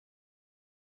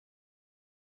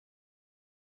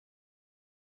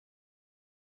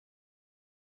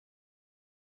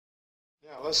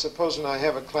Now, let's suppose I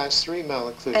have a class 3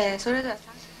 malocclusion.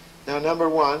 Now, number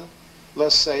one,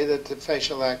 let's say that the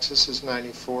facial axis is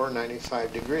 94,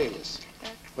 95 degrees.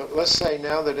 But let's say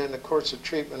now that in the course of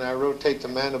treatment I rotate the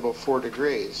mandible 4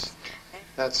 degrees.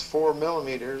 That's 4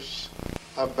 millimeters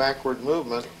of backward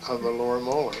movement of the lower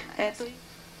molar.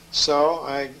 So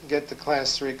I get the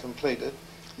class 3 completed,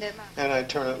 and I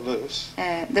turn it loose.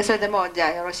 それでもうじゃ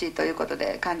あよろしいということ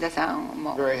で患者さん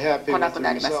も Very happy 来な with く the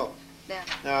なります。 result.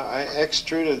 Now I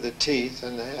extruded the teeth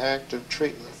in the act of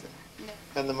treatment,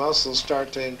 and the muscles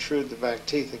start to intrude the back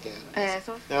teeth again.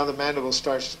 Now the mandible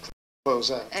starts to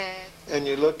close up, and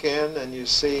you look in and you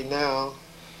see now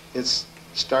it's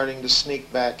starting to sneak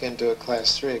back into a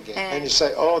class 3 again. And you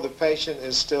say, oh, the patient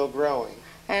is still growing.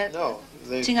 No,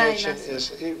 the patient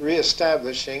is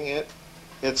reestablishing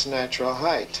its natural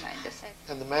height.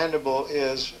 And the mandible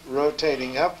is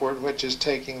rotating upward, which is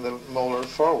taking the molar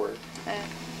forward.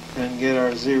 And get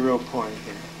our 0 point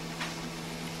here.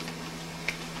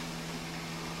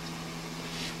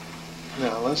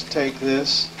 Now let's take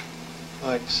this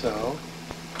like so.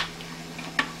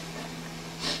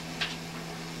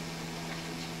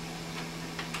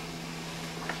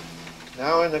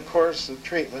 Now in the course of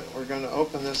treatment, we're going to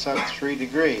open this up 3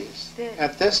 degrees.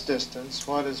 At this distance,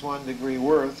 what is 1 degree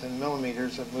worth in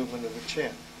millimeters of movement of the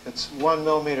chin? It's 1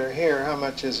 millimeter here. How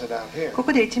much is it out here? こ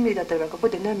こで1ミリだったらここ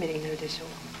で何ミリになるでしょう。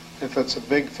 If it's a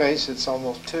big face, it's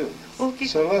almost 2.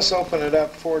 So let's open it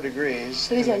up 4 degrees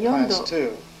in class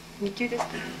 2. 2級です。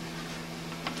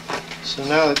 So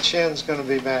now the chin's going to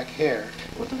be back here.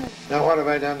 Now what have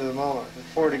I done to the molar? At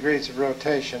 4 degrees of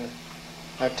rotation,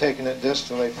 I've taken it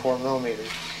distally 4 millimeters.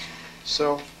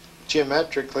 So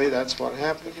geometrically, that's what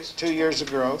happens. 2 years of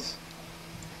growth.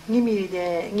 2ミリ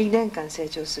で2年間成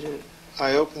長する。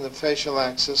 I open the facial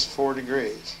axis 4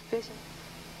 degrees.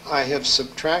 I have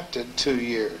subtracted 2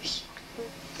 years.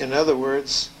 In other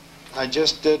words, I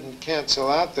just didn't cancel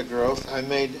out the growth. I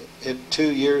made it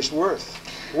 2 years worse.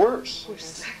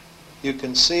 You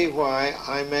can see why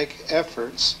I make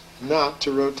efforts not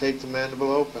to rotate the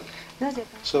mandible open.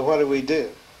 So what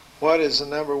do? What is the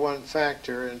number one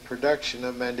factor in production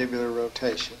of mandibular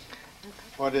rotation?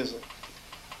 What is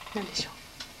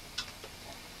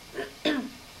it?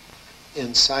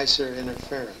 Incisor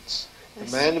interference. The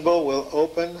mandible will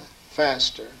open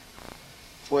faster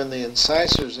when the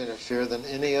incisors interfere than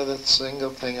any other single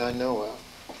thing I know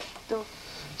of.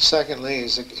 Secondly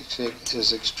is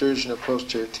extrusion of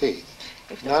posterior teeth.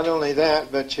 Not only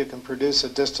that, but you can produce a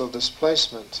distal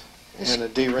displacement and a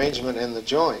derangement in the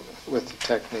joint with the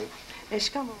technique.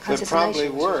 But probably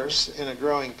worse in a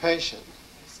growing patient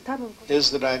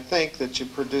is that I think that you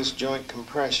produce joint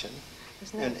compression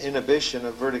and inhibition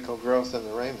of vertical growth in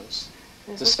the ramus.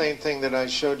 The same thing that I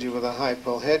showed you with a high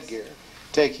pull headgear,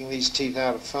 taking these teeth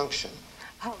out of function.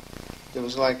 It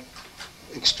was like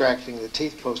extracting the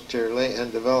teeth posteriorly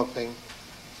and developing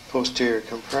posterior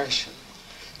compression.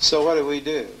 So what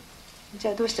do? じ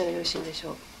ゃあどうしたらよろしいんでし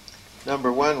ょう。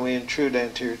 Number one, we intrude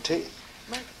anterior teeth.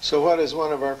 So what is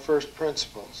one of our first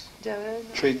principles?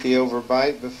 Treat the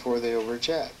overbite before the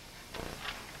overjet.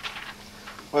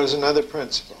 What is another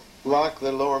principle? Lock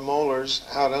the lower molars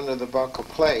out under the buccal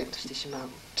plate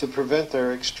to prevent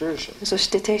their extrusion そし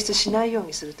て提出しないよう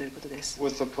にするということです。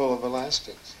 with the pull of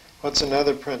elastics. What's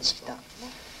another principle?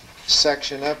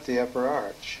 Section up the upper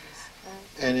arch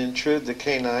and intrude the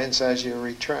canines as you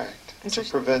retract to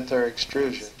prevent their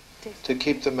extrusion, to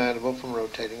keep the mandible from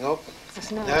rotating open.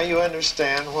 Now you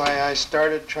understand why I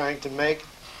started trying to make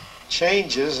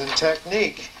changes in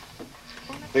technique,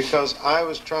 because I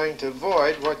was trying to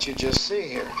avoid what you just see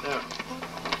here. Now,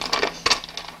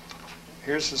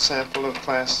 here's a sample of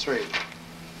class 3.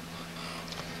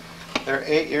 They're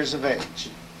 8 years of age.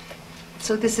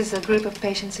 So this is a group of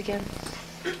patients again?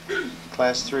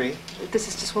 Class 3. This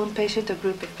is just one patient or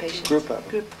group of patients? Group of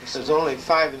them. There's only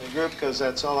 5 in the group because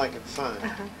that's all I could find.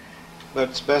 But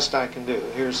it's best I can do.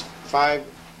 Here's 5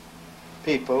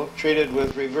 people treated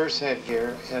with reverse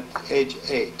headgear at age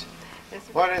 8.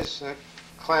 What does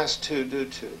class 2 do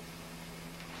to?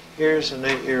 Here's an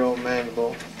 8-year-old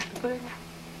mandible.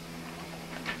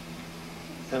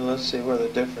 And let's see where the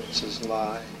differences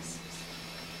lie.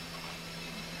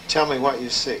 Tell me what you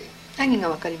see. 何が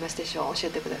わかりますでしょう。教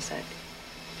えてください。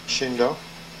Shindo?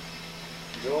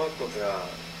 上顎骨が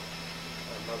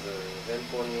まず前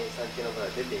方に先のから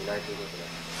出ていないということで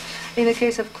す。In the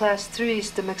case of class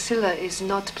 3s, the maxilla is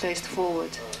not placed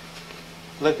forward.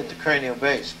 Look at the cranial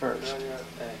base first.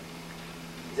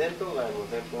 前頭蓋も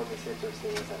前方に成長して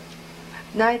いません。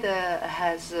Neither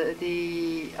has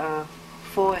the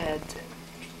forehead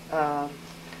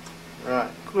Right.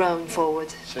 grown forward.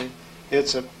 See?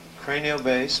 It's a cranial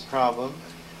base problem,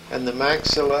 and the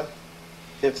maxilla,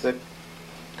 if the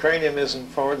cranium isn't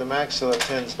forward, the maxilla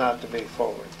tends not to be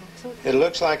forward. It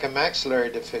looks like a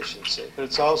maxillary deficiency, but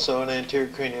it's also an anterior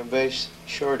cranial base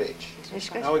shortage.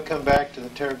 Now we come back to the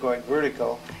pterygoid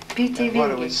vertical, and what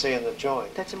do we see in the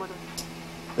joint?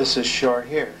 This is short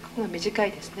here.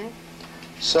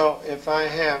 So if I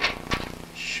have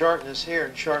shortness here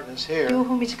and shortness here,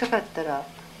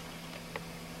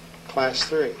 class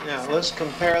 3. Now let's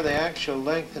compare the actual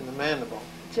length in the mandible.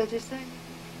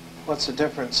 What's the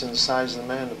difference in the size of the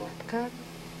mandible?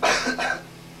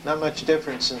 Not much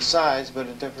difference in size, but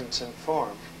a difference in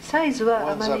form. One's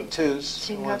obtuse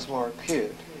and one's more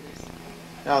acute.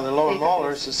 Now the lower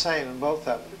molar is the same in both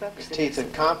of them. The teeth are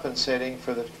compensating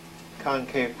for the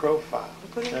concave profile.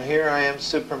 Now here I am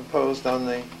superimposed on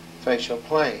the facial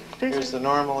plane. Here's the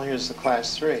normal, here's the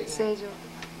class 3.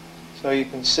 So you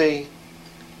can see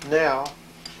now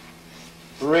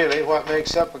really what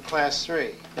makes up a class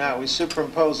 3. Now we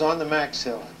superimpose on the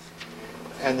maxilla,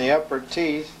 and the upper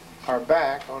teeth are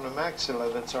back on a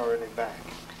maxilla that's already back.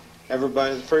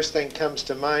 Everybody, the first thing comes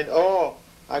to mind, oh,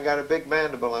 I got a big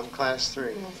mandible, I'm class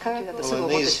 3. Well, in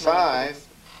these 5,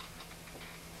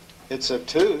 it's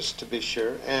obtuse, to be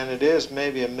sure, and it is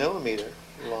maybe a millimeter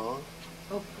long.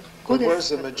 But where's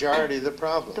the majority of the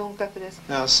problem?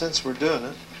 Now, since we're doing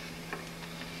it,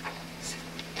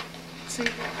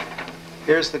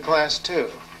 here's the class 2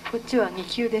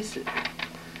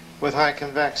 with high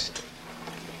convexity.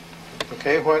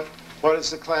 Okay, what does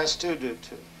the class 2 do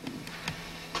to?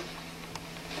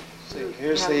 See,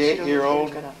 here's the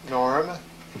 8-year-old norm,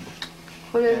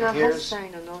 and here's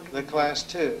the class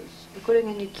 2s.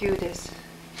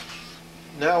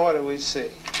 Now what do we see?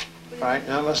 Right,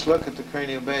 now let's look at the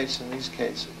cranial base in these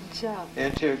cases. The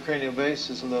anterior cranial base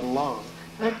is a little long.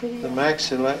 The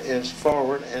maxilla is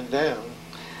forward and down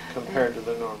compared to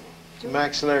the normal. The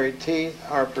maxillary teeth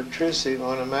are protrusive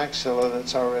on a maxilla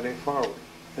that's already forward.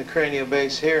 The cranial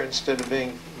base here, instead of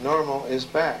being normal, is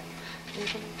back.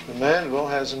 The mandible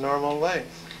has a normal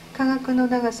length.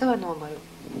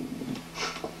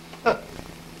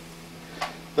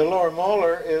 The lower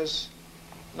molar is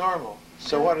normal.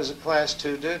 So what does a class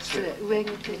 2 do to it?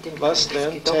 Let's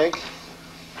then take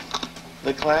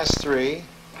the class 3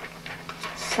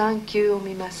 and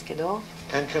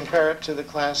compare it to the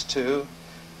class 2.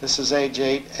 This is age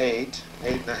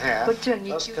 8.5.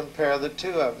 Let's compare the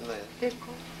two of them then.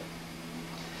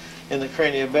 In the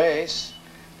cranial base,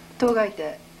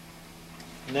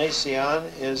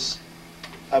 Nasion is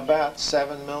about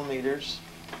 7 millimeters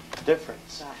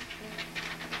difference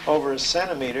over a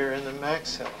centimeter in the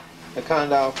maxilla. The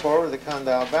condyle forward, the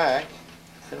condyle back,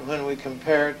 and when we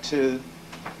compare it to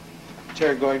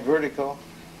pterygoid vertical,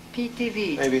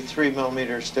 maybe 3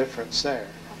 millimeters difference there.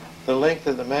 The length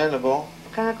of the mandible,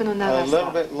 a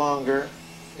little bit longer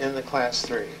in the class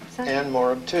 3 and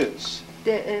more obtuse.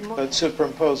 But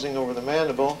superimposing over the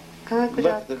mandible, look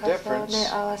at the difference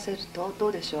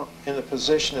in the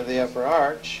position of the upper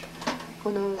arch,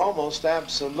 almost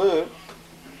absolute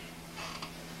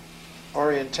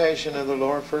orientation of the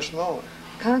lower first molar.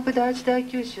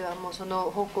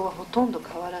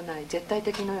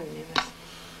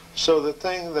 So the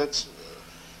thing that's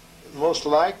most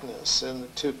likeness in the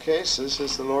two cases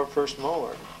is the lower first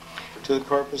molar to the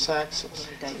corpus axis.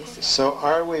 So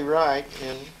are we right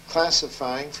in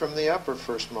classifying from the upper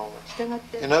first molar?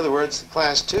 In other words, the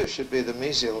class 2 should be the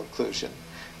mesial occlusion.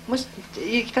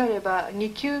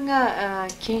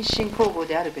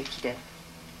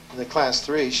 The class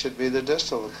 3 should be the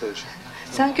distal occlusion.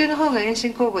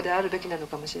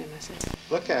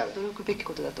 Look at it.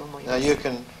 Now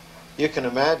you can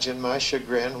imagine my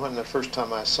chagrin when the first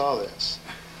time I saw this.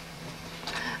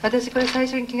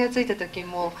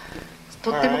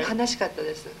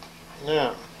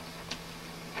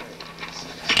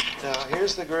 Now,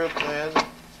 here's the group then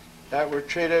that were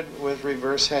treated with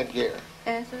reverse headgear.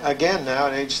 Again now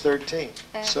at age 13.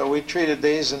 So we treated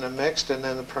these in a mixed and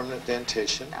then the permanent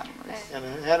dentition, and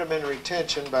had them in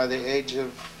retention by the age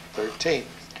of 13.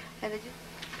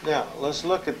 Now let's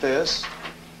look at this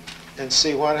and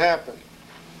see what happened.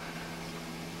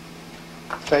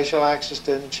 Facial axis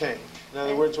didn't change. In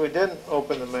other words, we didn't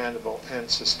open the mandible and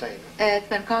sustain it.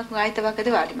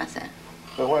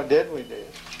 But what did we do?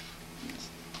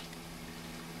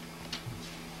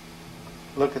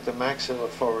 Look at the maxilla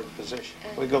forward position.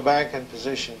 We go back in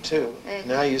position 2.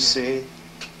 Now you see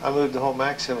I moved the whole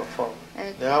maxilla forward.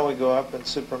 Now we go up and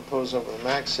superimpose over the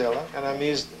maxilla, and I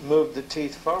moved the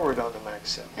teeth forward on the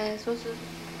maxilla.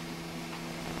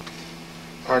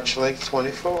 Arch length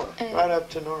 24, right up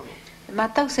to normal.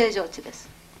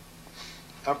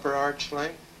 Upper arch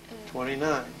length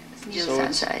 29.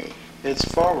 13歳 It's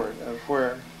forward of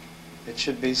where it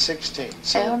should be 16.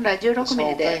 So 本来 this 16ミ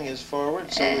whole リ thing で is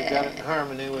forward, so we've got it in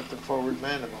harmony with the forward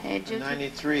mandible. A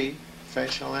 93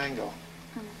 facial angle.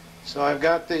 So I've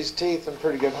got these teeth in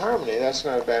pretty good harmony. That's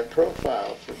not a bad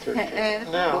profile for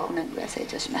 13. Now, 6年ぐらい成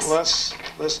長します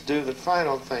let's do the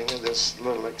final thing of this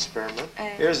little experiment.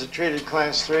 Here's the treated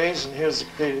class 3s and here's the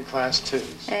treated class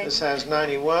 2s. This has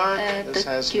 91, this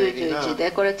has 91 89.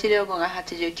 でこれ治療後が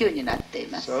89になってい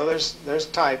ます So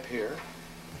there's type here,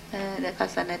 で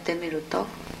重ねてみると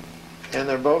and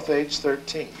they're both age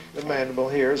 13. The mandible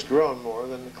here has grown more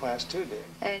than the class 2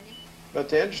 did. But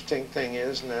the interesting thing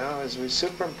is now, as we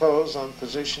superimpose on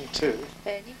position 2,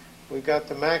 we've got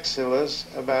the maxillas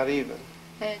about even.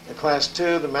 The class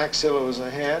 2, the maxilla was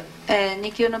ahead.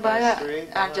 2級の場合は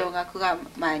上顎が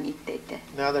前に行っていて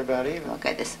Now they're about even.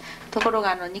 OK ですところ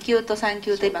が2級と3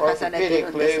級と今重ねている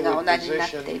んですが同じになっ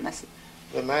ています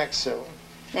The maxilla.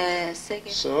 正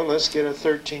So let's get a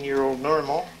 13-year-old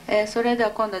normal. それで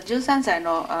は今度13歳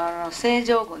の正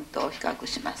常群と比較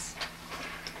します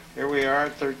Here we are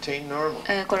at 13 normal.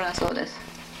 これがそうです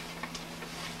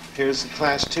Here's the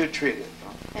class 2 treated.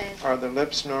 Are the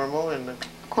lips normal in the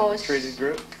こう treated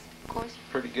group? こ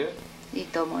Pretty good. ういい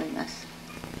と思います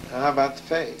Now, how about the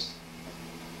face?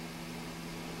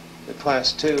 The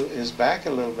class 2 is back a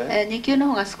little bit, 2級の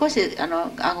方が少し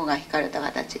顎が引かれた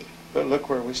形 but look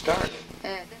where we started.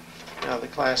 Now the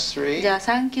class 3, じゃあ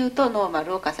3級とノーマ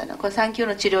ルを重ねるこれ3級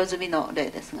の治療済みの例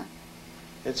ですが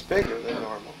it's bigger than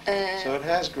normal. So it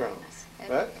has grown.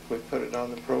 But if we put it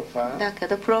on the profile, だけ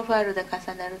どプロファイルで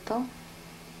重ねると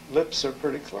lips are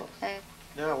pretty close.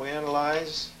 Now we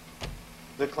analyze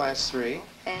the class 3,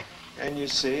 and you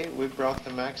see we brought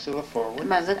the maxilla forward,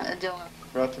 まず上顎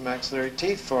brought the maxillary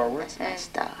teeth forward, しまし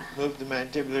た moved the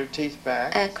mandibular teeth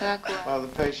back, 科学は while the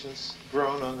patient's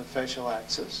grown on the facial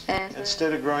axis.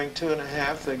 Instead of growing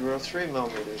 2.5, they grow 3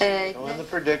 millimeters. So in the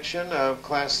prediction of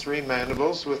class 3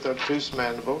 mandibles with obtuse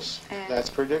mandibles, that's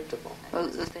predictable.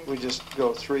 We just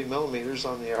go 3 millimeters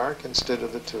on the arc instead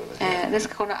of the 2.5. です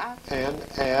からこの And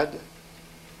add,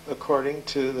 according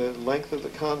to the length of the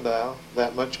condyle,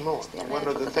 that much more. One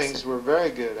of the things we're very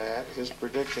good at is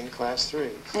predicting class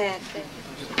 3s.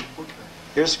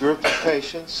 Here's a group of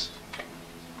patients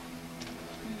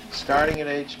starting at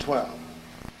age 12.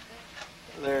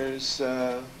 There's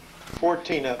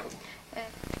 14 of them.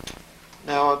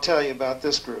 Now I'll tell you about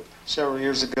this group. Several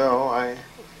years ago, I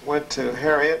went to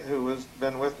Harriet, who has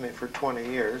been with me for 20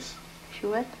 years.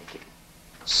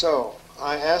 So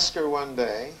I asked her one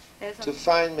day to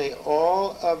find me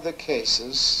all of the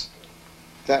cases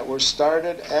that were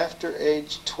started after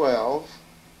age 12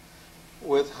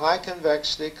 with high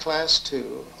convexity class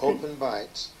 2 open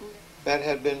bites that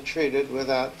had been treated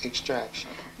without extraction.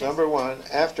 Number 1,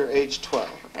 after age 12,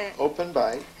 open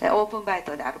bite, オープンバイ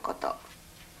トであること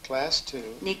class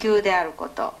 2, 2級であるこ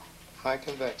と high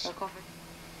convexity,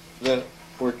 that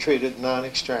were treated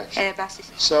non-extraction. 抜歯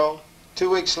So 2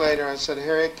 weeks later I said,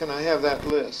 Harriet, can I have that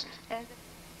list?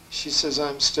 She says,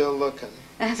 I'm still looking.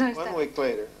 そうした 1 week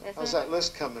later, how's that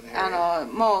list coming,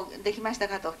 Harriet? もうできました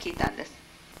かと聞いたんです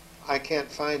I can't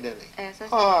find any. そし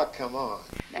て Oh, come on.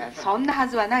 そんなは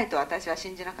ずはないと私は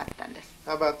信じなかったんです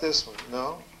How about this one?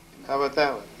 No? How about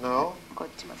that one? No? こっ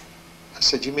ちも I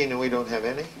said, you mean that we don't have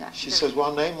any? No. She says,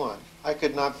 well, name one. I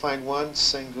could not find one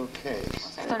single case.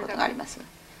 そういうことがあります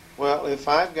Well, if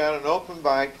I've got an open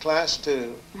bite, class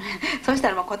 2, そした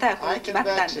らもう答えはここに決まっ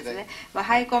たんですね、まあ、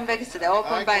ハイコンベクスでオ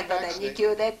ープンバイトで2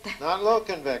級でって not low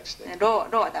convexity, ロ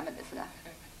ーはダメですが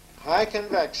high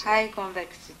convexity, ハイコンベ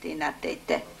クシティになってい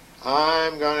て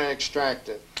I'm going to extract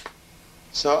it.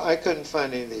 So I couldn't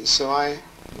find any of these. So I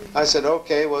said,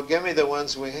 okay, well, give me the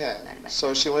ones we have.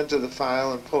 So she went to the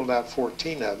file and pulled out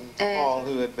 14 of them, all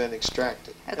who had been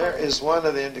extracted. There is one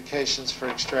of the indications for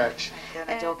extraction.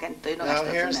 条件というのが Now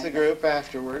一つ here's 目 the です group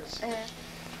afterwards.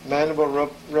 Mandible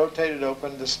rotated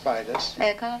open despite us.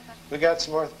 科学 We got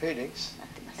some orthopedics. なっ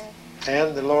てます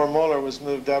And the lower molar was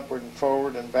moved upward and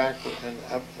forward and backward and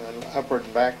upward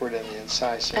and backward in the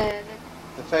incisor.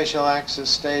 The facial axis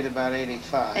stayed about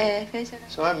 85. フェイシャル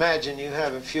So I imagine you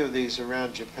have a few of these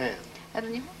around Japan.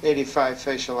 日本 85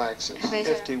 facial axis,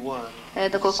 51,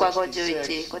 ここは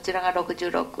51こちらが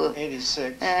66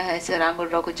 86, セラング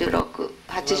ル66 a little bit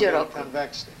 86 of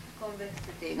convexity. コンベクシ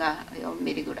ティが4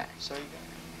ミリぐらい So you got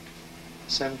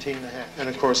 17 and a half. And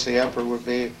of course the upper would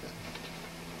be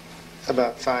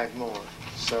about 5 more.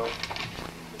 So,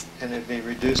 and it'd be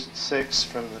reduced 6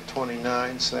 from the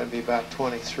 29, so that'd be about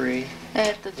 23.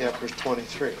 The upper's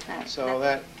 23. So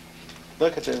that,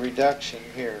 look at the reduction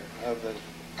here of the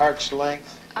arch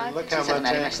length. And look how much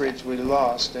anchorage we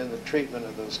lost in the treatment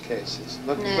of those cases.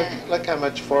 Look how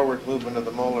much forward movement of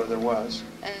the molar there was.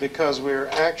 Because we were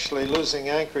actually losing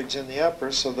anchorage in the upper,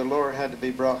 so the lower had to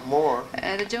be brought more.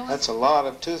 That's a lot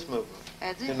of tooth movement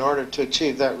in order to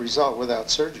achieve that result without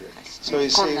surgery. So you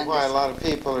see why a lot of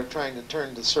people are trying to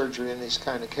turn to surgery in these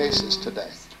kind of cases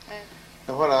today.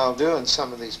 And what I'll do in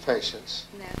some of these patients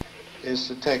is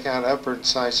to take out upper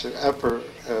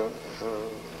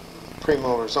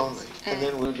premolars only. And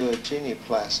then we'll do a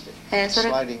genioplasty,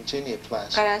 sliding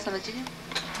genioplasty. I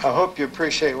hope you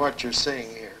appreciate what you're seeing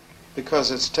here, because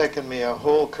it's taken me a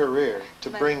whole career to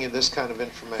bring you this kind of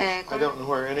information. I don't know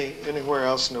where anywhere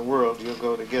else in the world you'll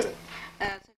go to get it.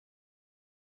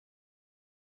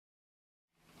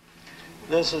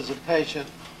 This is a patient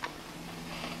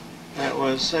that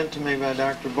was sent to me by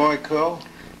Dr. Boyko,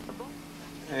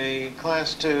 a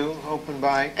class 2 open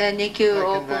bite. 2級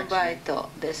オープンバイ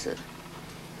トです。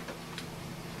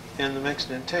In the mixed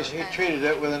dentition. He treated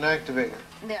it with an activator.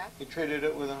 He treated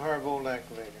it with a Harvold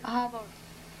activator.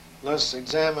 Let's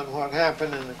examine what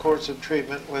happened in the course of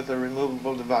treatment with a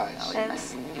removable device.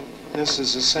 This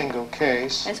is a single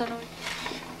case.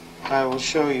 I will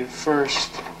show you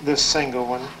first this single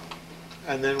one,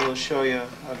 and then we'll show you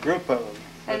a group of them.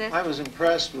 But I was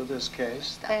impressed with this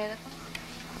case.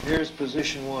 Here's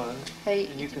position 1,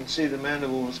 and you can see the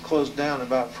mandible was closed down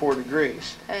about 4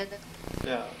 degrees.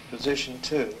 Now, position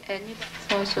 2,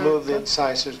 move the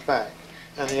incisors back,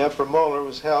 and the upper molar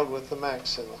was held with the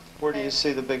maxilla. Where do you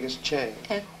see the biggest change?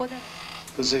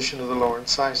 Position of the lower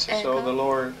incisor. So the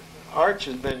lower arch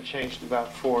has been changed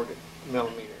about 4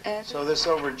 millimeters. So this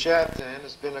overjet then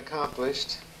has been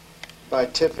accomplished by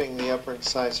tipping the upper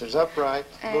incisors upright,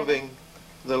 moving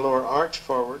the lower arch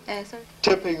forward,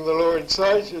 tipping the lower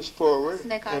incisors forward,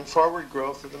 and forward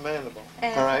growth of the mandible.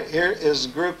 All right, here is a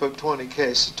group of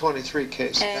 23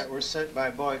 cases that were sent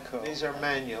by Boyko. These are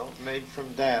manual, made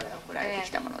from data.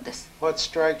 What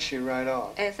strikes you right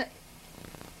off?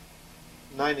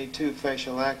 92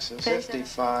 facial axis,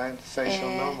 55 facial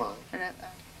nomon.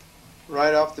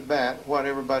 Right off the bat, what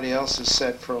everybody else has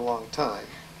said for a long time.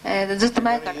 I'm going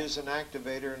to use an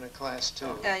activator in a class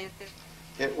 2.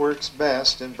 It works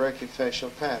best in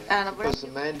brachyfacial pattern because the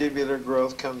mandibular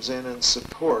growth comes in and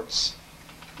supports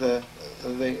the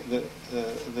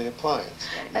appliance.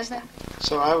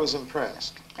 So I was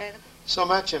impressed. So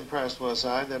much impressed was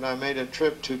I that I made a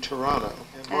trip to Toronto.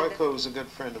 And Boyko was a good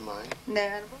friend of mine.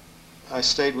 I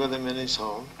stayed with him in his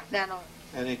home,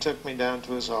 and he took me down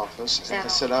to his office, and I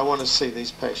said, I want to see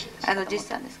these patients.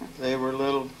 They were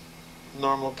little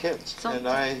normal kids, and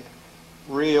I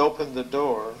reopened the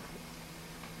door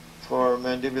for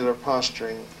mandibular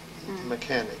posturing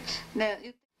mechanics.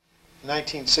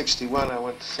 1961, I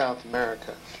went to South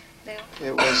America.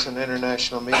 It was an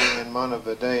international meeting in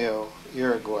Montevideo,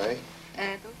 Uruguay.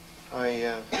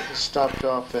 I stopped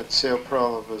off at Sao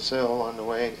Paulo, Brazil on the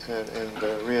way, and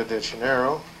Rio de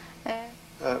Janeiro,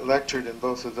 lectured in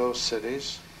both of those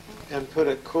cities, and put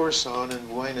a course on in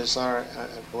Buenos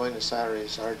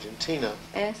Aires, Argentina.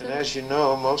 And as you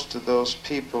know, most of those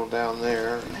people down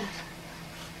there,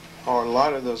 or a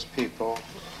lot of those people,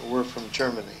 were from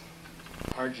Germany.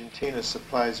 Argentina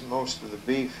supplies most of the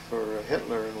beef for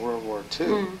Hitler in World War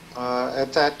II.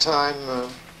 At that time,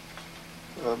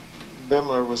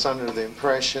 Bimler was under the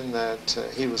impression that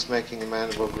he was making a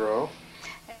mandible grow.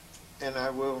 And I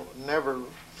will never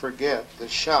forget the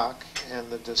shock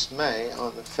and the dismay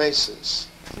on the faces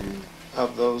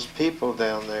of those people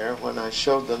down there when I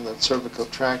showed them that cervical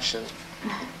traction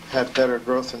had better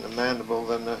growth in the mandible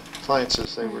than the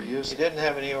appliances they were using. He didn't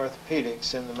have any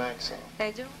orthopedics in the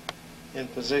maxilla. In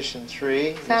position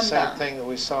 3, the same thing that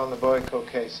we saw in the Boyko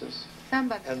cases, and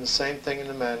the same thing in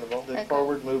the mandible, the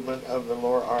forward movement of the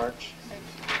lower arch.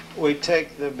 We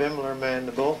take the Bimler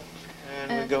mandible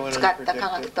and we go in and predict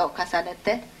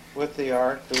it with the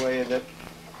arc the way that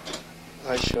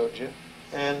I showed you.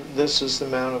 And this is the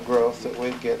amount of growth that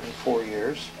we'd get in 4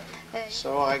 years.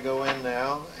 So I go in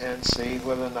now and see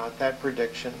whether or not that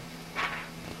prediction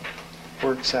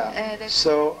works out.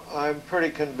 So I'm pretty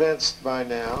convinced by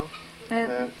now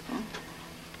that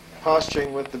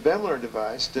posturing with the Bimler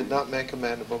device did not make a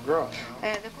mandible growth.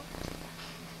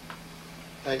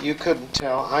 You couldn't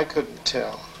tell, I couldn't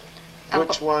tell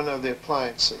which one of the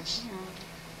appliances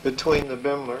between the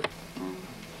Bimler,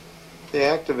 the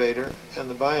activator, and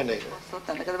the bionator. So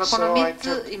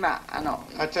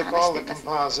I took all the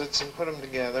composites and put them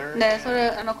together.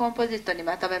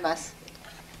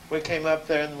 We came up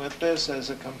there and with this as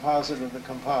a composite of the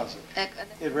composite.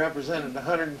 It represented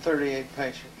 138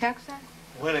 patients.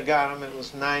 When I got them, it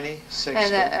was 90,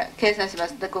 60, 計算しま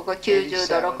す。で、ここ90度、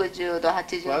60度、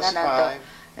87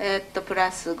度、プ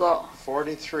ラス5、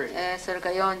 43. それか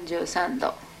ら43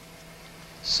度。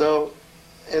So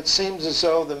it seems as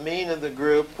though the mean of the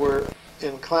group were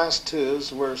in class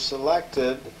 2s were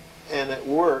selected and it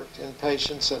worked in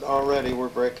patients that already were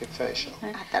brachyfacial.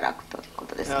 働くというこ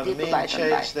とです。 Now デ the ィープバ mean イトの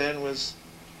場合。 change then was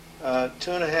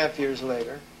 2.5 years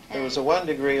later. There was a 1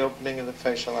 degree opening of the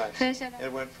facial axis.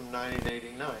 It went from 90 to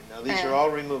 89. Now these are all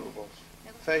removables.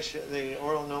 The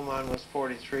oral gnomon was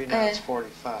 43, now it's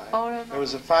 45. There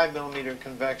was a 5 millimeter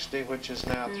convexity, which is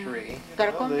now 3.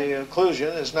 The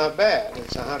occlusion is not bad.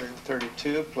 It's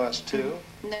 132 plus 2.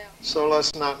 So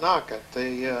let's not knock it.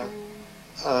 The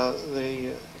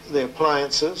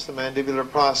appliances, the mandibular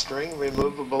plastering,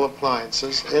 removable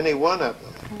appliances, any one of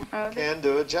them can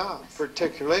do a job,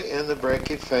 particularly in the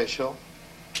brachyfacial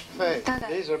phase.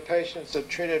 These are patients that are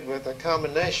treated with a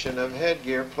combination of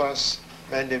headgear plus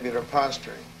mandibular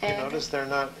posturing. You notice they're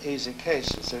not easy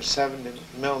cases. There's 70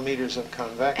 millimeters of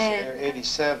convexity. They're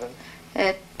 87. フ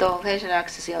ェイシャルア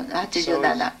クセス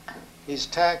87。 He's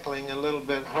tackling a little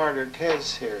bit harder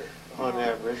case here on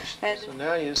average. So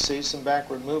now you see some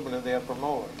backward movement of the upper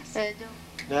molar.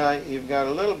 Now you've got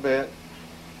a little bit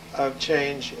of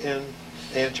change in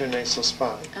the intranasal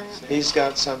spine. He's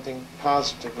got something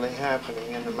positively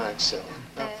happening in the maxilla.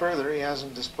 Now further, he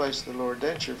hasn't displaced the lower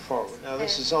denture forward. Now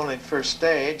this is only first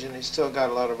stage and he's still got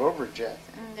a lot of overjet.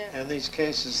 And these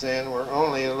cases then were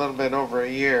only a little bit over a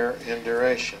year in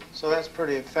duration. So that's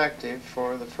pretty effective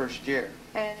for the first year.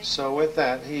 So with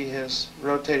that, he has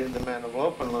rotated the mandible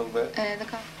open a little bit.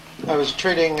 I was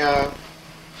treating an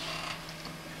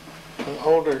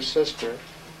older sister,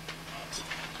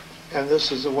 and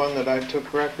this is the one that I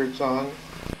took records on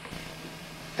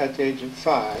at the age of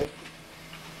 5.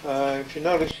 If you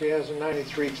notice, she has a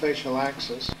 93 facial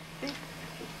axis,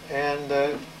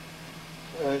 and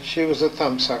she was a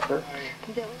thumbsucker.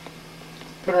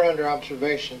 Put her under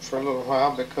observation for a little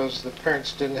while because the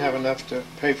parents didn't have enough to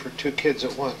pay for 2 kids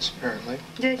at once, apparently.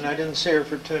 And I didn't see her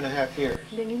for 2.5 years.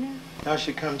 Now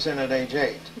she comes in at age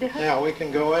 8. Now we can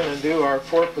go in and do our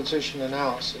 4-position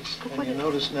analysis. And you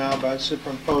notice now by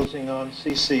superimposing on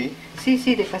CC,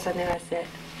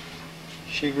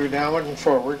 she grew downward and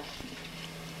forward.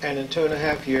 And in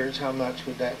 2.5 years, how much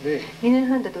would that be?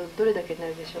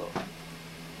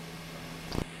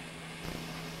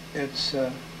 It's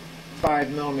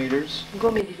 5 millimeters.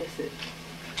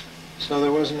 So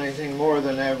there wasn't anything more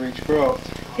than average growth.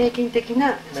 Maybe a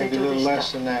little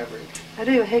less than average. Well,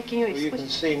 you can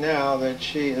see now that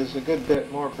she is a good bit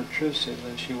more protrusive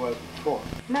than she was before.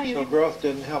 So growth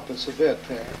didn't help us a bit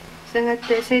there.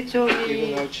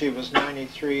 Even though she was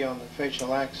 93 on the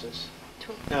facial axis.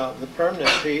 Now the permanent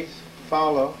teeth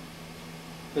follow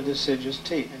the deciduous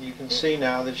teeth. And you can see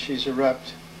now that she's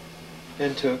erupted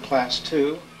into a class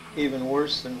 2. Even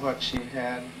worse than what she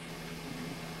had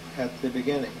at the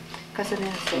beginning.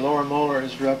 The lower molar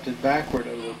is erupted backward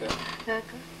a little bit.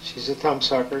 She's a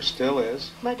thumbsucker, still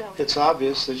is. It's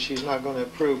obvious that she's not going to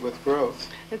improve with growth.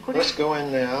 Let's go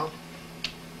in now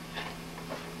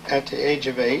at the age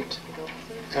of 8,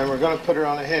 and we're going to put her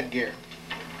on a headgear.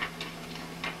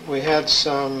 We had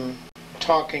some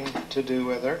talking to do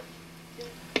with her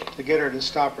to get her to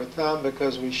stop her thumb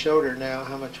because we showed her now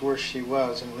how much worse she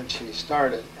was than when she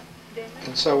started.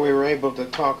 And so we were able to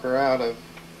talk her out of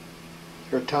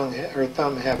her thumb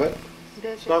habit.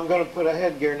 So I'm going to put a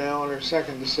headgear now on her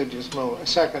second deciduous molar,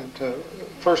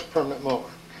 first permanent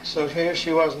molar. So here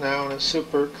she was now in a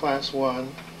super class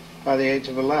 1 by the age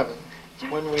of 11.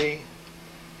 When we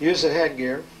use a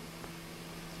headgear,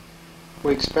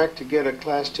 we expect to get a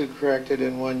class 2 corrected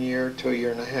in 1 year to a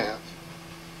year and a half,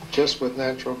 just with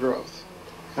natural growth.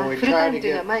 And we try to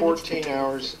get 14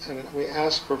 hours, and we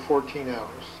ask for 14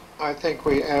 hours. I think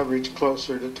we average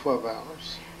closer to 12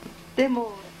 hours.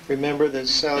 Remember that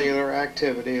cellular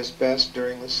activity is best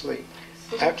during the sleep.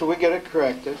 After we get it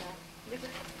corrected,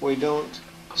 we don't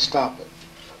stop it.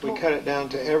 We cut it down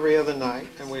to every other night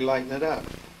and we lighten it up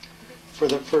for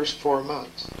the first 4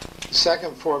 months. The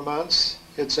second 4 months,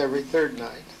 it's every third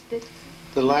night.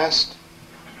 The last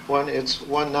one, it's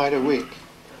 1 night a week.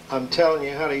 I'm telling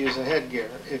you how to use a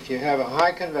headgear. If you have a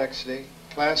high convexity,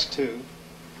 class 2,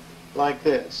 like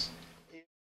this,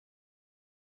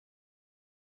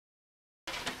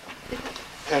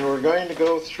 and we're going to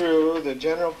go through the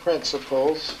general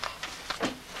principles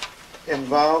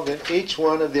involved in each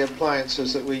one of the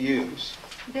appliances that we use.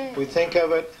 We think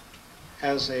of it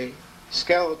as a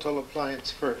skeletal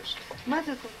appliance first.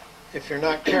 If you're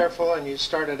not careful and you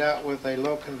started out with a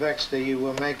low convexity, you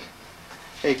will make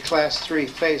a class 3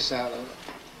 face out of it.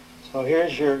 So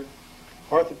here's your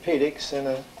orthopedics in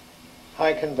a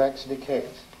high convexity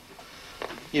case.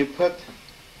 You put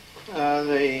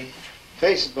the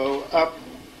face bow up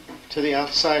to the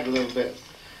outside a little bit.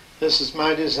 This is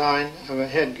my design of a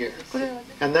headgear.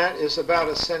 And that is about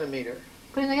a centimeter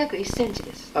これが約1センチ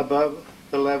です。 above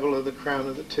the level of the crown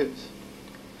of the tooth.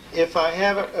 If I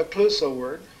have an occlusal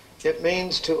word, it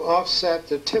means to offset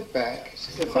the tip back.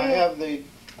 If I have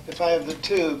the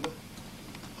tube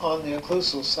on the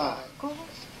occlusal side,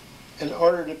 in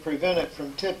order to prevent it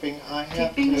from tipping, I ティッ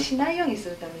have ピングし to ないようにす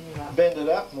るためには bend it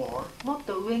up more, もっ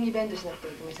と上にベンドしなくて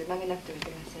はいけません。曲げなくてはいけ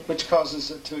ません。 which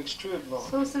causes it to extrude more.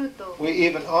 そうすると We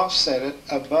even offset it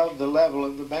above the level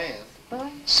of the band, 場合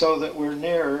so that we're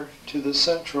nearer to the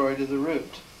centroid of the root.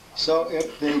 So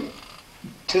if the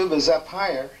tube is up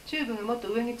higher, チューブがもっと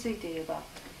上についていれば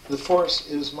the force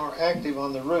is more active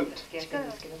on the root. 逆なん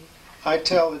ですけども I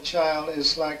tell the child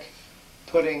it's like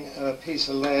putting a piece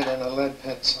of lead in a lead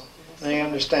pencil. They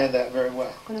understand that very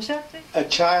well. このシャープ A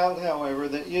child, however,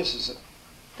 that uses it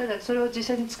ただそれを実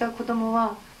際に使う子供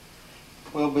は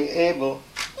will be able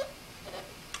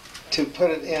to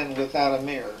put it in without a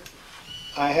mirror.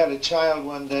 I had a child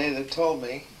one day that told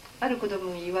me ある子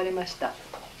供に言われました。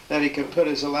 that he could put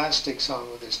his elastics on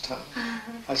with his tongue.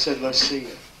 I said, let's see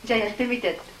it. じゃあやってみ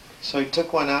て。 So he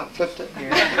took one out, flipped it in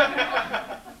the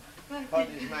air, put it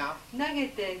in his mouth, 投げ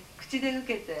て口で受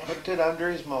けて hooked it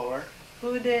under his molar,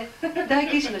 これで大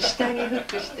臼歯の下にフッ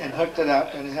クして and hooked it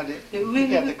up, and it had, he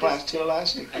had the class 2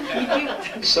 elastic. 2球だっ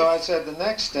たんです So I said the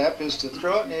next step is to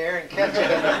throw it in the air and catch it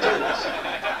in the tubes. だか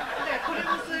らこれも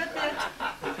そうやってやっ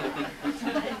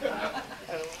て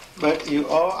But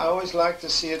I always like to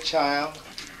see a child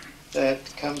that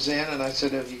comes in, and I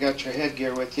said, have you got your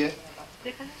headgear with you?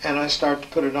 で And I start to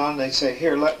put it on, they say,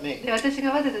 here, let me. で私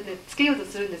がわざとねつけようと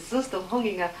するんです。そうすると本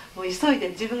人がもう急いで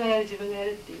自分がやるって言うんで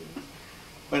す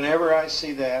Whenever I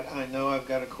see that, I know I've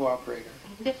got a cooperator.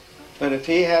 で But if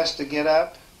he has to get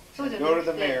up そうじゃ and な go to く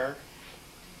the て mirror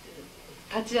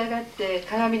立ち上がって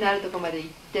鏡のあるところまで行っ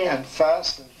て and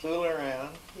fuss and fool around,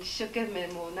 一生懸命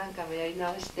もう何回もやり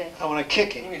直して I want to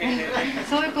kick him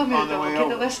そういう子を見るともう蹴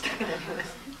飛ばしたくなりま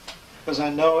す because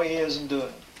I know he isn't doing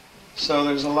it. So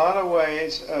there's a lot of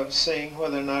ways of seeing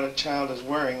whether or not a child is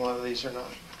wearing one of these or not.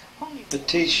 本人 The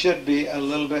teeth should be a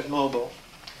little bit mobile.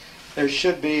 There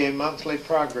should be a monthly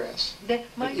progress. で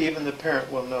But even the parent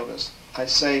will notice. I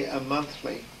say a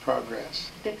monthly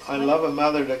progress. で I love a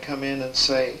mother to come in and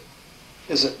say,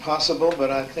 is it possible?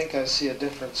 But I think I see a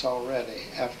difference already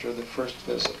after the first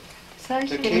visit. 最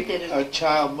To 初で見 keep てる a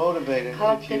child motivated 変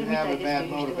わっ if て you るみた have い a ですと bad いう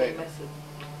人もい motivator. ます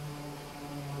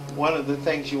One of the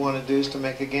things you want to do is to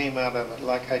make a game out of it.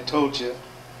 Like I told you,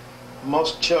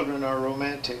 most children are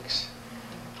romantics.